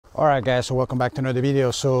Alright guys, so welcome back to another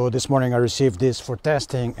video. So this morning I received this for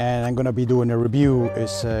testing and I'm gonna be doing a review.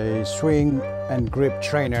 It's a swing and grip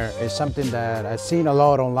trainer. It's something that I've seen a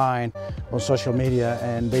lot online on social media,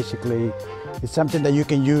 and basically it's something that you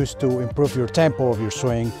can use to improve your tempo of your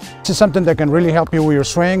swing. This is something that can really help you with your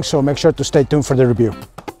swing, so make sure to stay tuned for the review.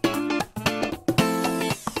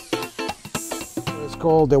 It's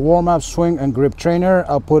called the warm-up swing and grip trainer.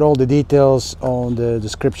 I'll put all the details on the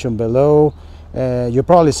description below. You've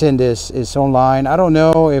probably seen this. It's online. I don't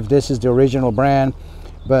know if this is the original brand,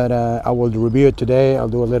 but I will review it today. I'll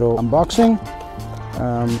do a little unboxing.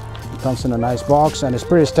 It comes in a nice box and it's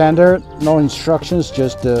pretty standard. No instructions,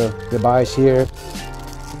 just the device here.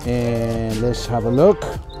 And let's have a look.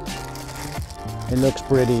 It looks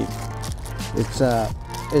pretty.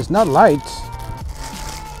 It's not light.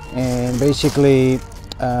 And basically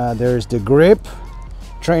there's the grip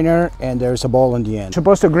trainer and there's a ball in the end.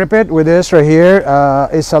 Supposed to grip it with this right here.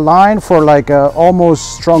 It's a line for like a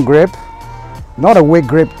almost strong grip, not a weak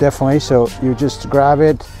grip definitely. So you just grab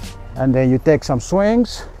it and then you take some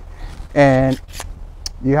swings and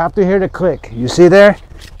you have to hear the click. You see there?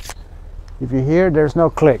 If you hear, there's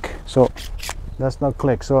no click, so that's no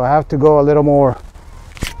click. So I have to go a little more.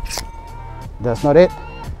 That's not it.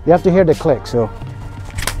 You have to hear the click, so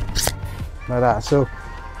like that. So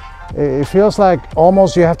it feels like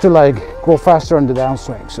almost you have to like go faster on the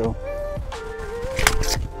downswing, so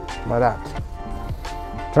like that.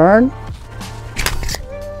 Turn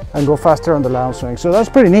and go faster on the downswing. So that's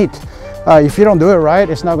pretty neat. If you don't do it right,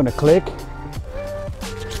 it's not going to click.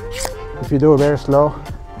 If you do it very slow.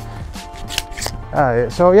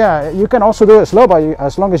 So yeah, you can also do it slow, but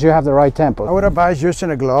as long as you have the right tempo. I would advise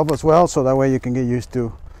using a glove as well, so that way you can get used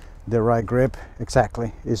to the right grip.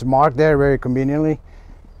 Exactly. It's marked there very conveniently.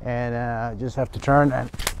 And just have to turn and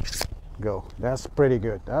go. That's pretty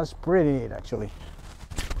good. That's pretty neat actually.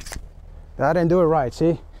 I didn't do it right,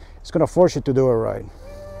 see? It's gonna force you to do it right.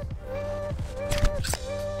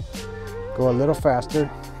 Go a little faster.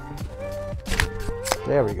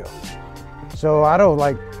 There we go. So out of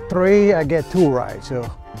like 3, I get 2 right.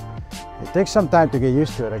 So it takes some time to get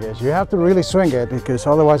used to it, I guess. You have to really swing it because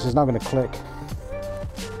otherwise it's not gonna click.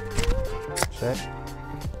 Set.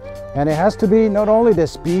 And it has to be not only the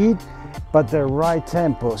speed but the right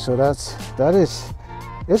tempo. So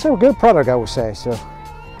it's a good product, I would say. So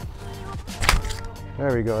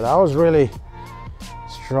there we go. That was really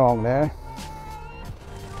strong there.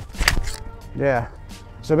 Yeah,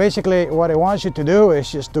 so basically what it wants you to do is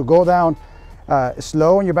just to go down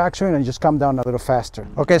slow on your backswing and just come down a little faster.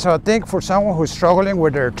 Okay, so I think for someone who's struggling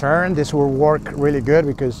with their turn, this will work really good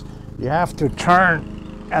because you have to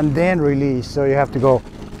turn and then release. So you have to go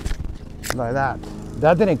like that.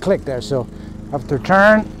 That didn't click there, so I have to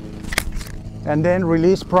turn and then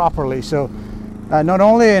release properly. So not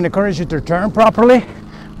only encourage you to turn properly,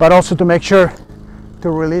 but also to make sure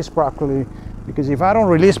to release properly, because if I don't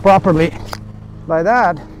release properly like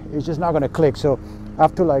that, it's just not going to click. So I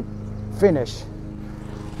have to like finish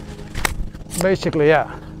basically,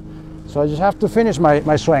 yeah. So I just have to finish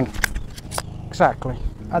my swing. Exactly.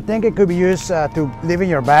 I think it could be used to leave in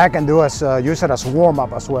your bag and use it as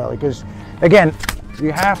warm-up as well, because again,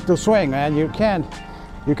 you have to swing, man. You can't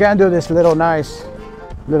do this little nice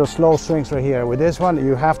little slow swings right here. With this one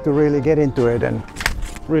you have to really get into it and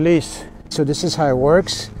release. So this is how it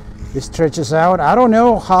works. It stretches out. I don't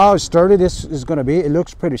know how sturdy this is going to be. It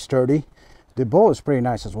looks pretty sturdy. The ball is pretty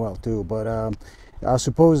nice as well too, but I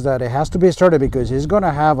suppose that it has to be sturdy because it's going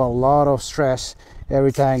to have a lot of stress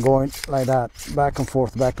every time going like that, back and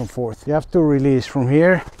forth, back and forth. You have to release from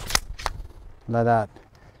here like that.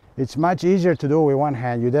 It's much easier to do with one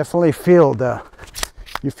hand. You definitely feel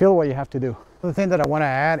what you have to do. The thing that I want to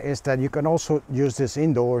add is that you can also use this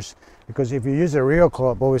indoors, because if you use a real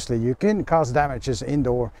club, obviously you can cause damages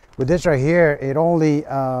indoor. With this right here, it only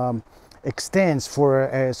extends for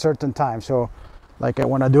a certain time. So like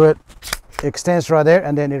when I do it, it extends right there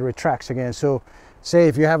and then it retracts again. So say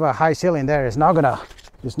if you have a high ceiling there, it's not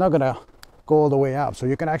gonna go all the way up. So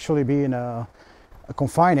you can actually be in a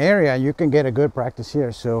confined area. You can get a good practice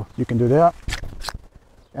here. So you can do that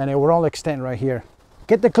and it will all extend right here.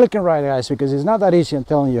 Get the clicking right, guys, because it's not that easy, I'm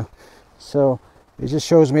telling you. So it just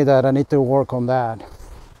shows me that I need to work on that.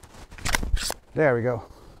 There we go.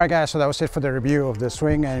 Alright guys, so that was it for the review of the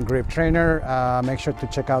swing and grip trainer. Make sure to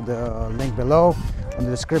check out the link below in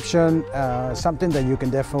the description. Something that you can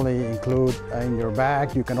definitely include in your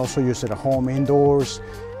bag. You can also use it at home, indoors,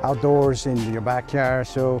 outdoors, in your backyard.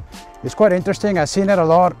 So it's quite interesting. I've seen it a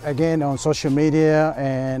lot, again, on social media,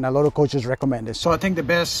 and a lot of coaches recommend it. So I think the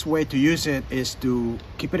best way to use it is to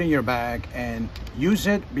keep it in your bag and use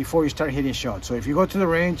it before you start hitting shots. So if you go to the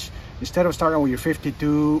range, instead of starting with your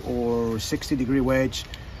 52 or 60-degree wedge,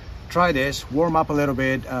 try this, warm up a little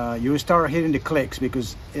bit. You start hitting the clicks,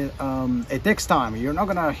 because it takes time. You're not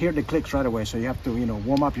gonna hear the clicks right away, so you have to, you know,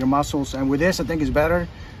 warm up your muscles. And with this, I think it's better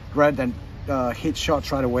rather than hit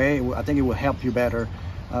shots right away. I think it will help you better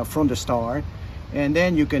from the start, and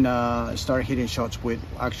then you can start hitting shots with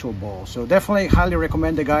actual balls. So definitely highly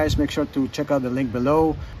recommend it, guys. Make sure to check out the link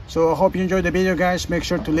below. So I hope you enjoyed the video, guys. Make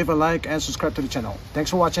sure to leave a like and subscribe to the channel.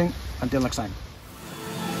 Thanks for watching. Until next time.